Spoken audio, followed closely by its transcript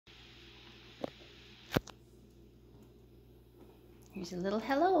Here's a little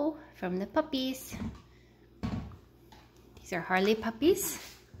hello from the puppies. These are Harley puppies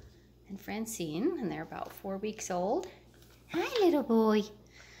and Francine, and they're about 4 weeks old. Hi, little boy.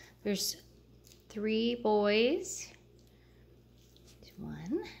 There's 3 boys.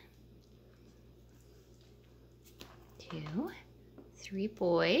 1, 2, 3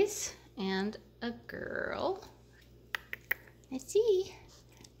 boys and a girl. I see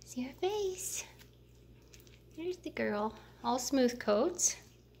her face. There's the girl, all smooth coats.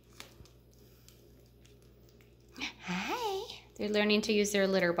 Hi. They're learning to use their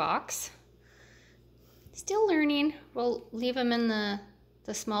litter box. Still learning. We'll leave them in the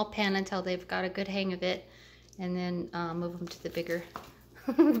small pen until they've got a good hang of it, and then move them to the bigger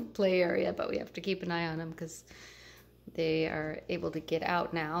play area, but we have to keep an eye on them because they are able to get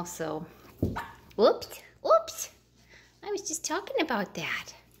out now. So whoops, I was just talking about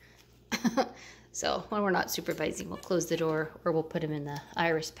that. So when we're not supervising, we'll close the door or we'll put them in the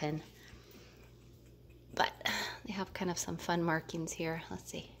iris pen. But they have kind of some fun markings here.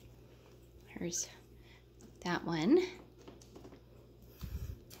 Let's see, here's that one.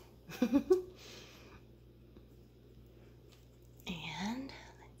 And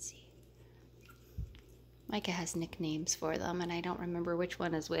let's see, Micah has nicknames for them and I don't remember which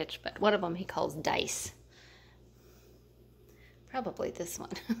one is which, but one of them he calls Dice. Probably this one.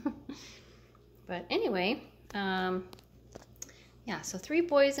 But anyway, yeah, so 3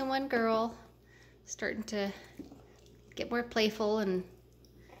 boys and 1 girl, starting to get more playful and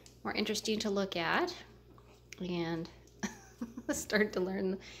more interesting to look at, and start to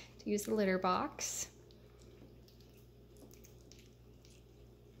learn to use the litter box.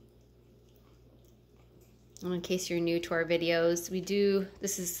 And in case you're new to our videos,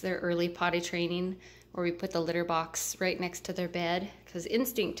 this is their early potty training, where we put the litter box right next to their bed, because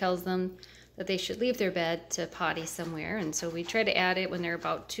instinct tells them that they should leave their bed to potty somewhere. And so we try to add it when they're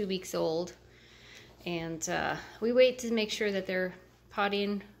about 2 weeks old. And we wait to make sure that they're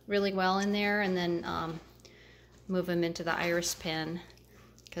pottying really well in there, and then move them into the iris pen,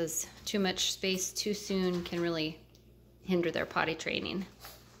 because too much space too soon can really hinder their potty training.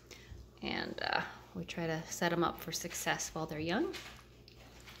 And we try to set them up for success while they're young.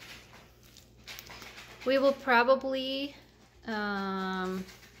 We will probably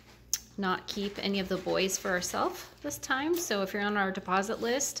not keep any of the boys for ourselves this time. So if you're on our deposit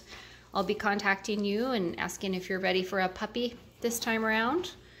list, I'll be contacting you and asking if you're ready for a puppy this time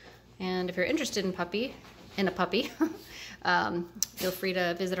around. And if you're interested in a puppy, feel free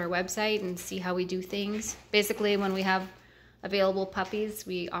to visit our website and see how we do things. Basically, when we have available puppies,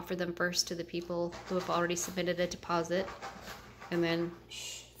 we offer them first to the people who have already submitted a deposit. And then,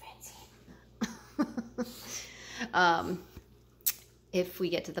 if we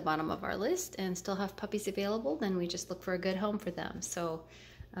get to the bottom of our list and still have puppies available, then we just look for a good home for them. So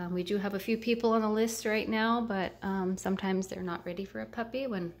we do have a few people on the list right now, but sometimes they're not ready for a puppy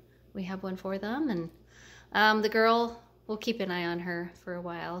when we have one for them. And the girl, we'll keep an eye on her for a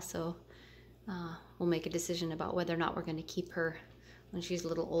while, so we'll make a decision about whether or not we're going to keep her when she's a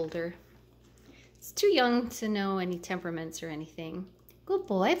little older. It's too young to know any temperaments or anything. Good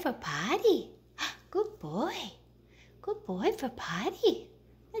boy for potty. Good boy. Good boy for potty.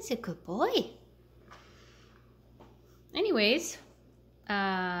 That's a good boy. Anyways,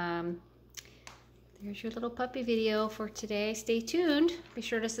 there's your little puppy video for today. Stay tuned. Be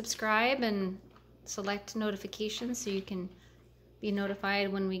sure to subscribe and select notifications so you can be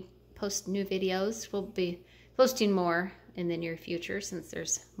notified when we post new videos. We'll be posting more in the near future since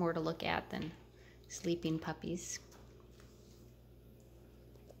there's more to look at than sleeping puppies.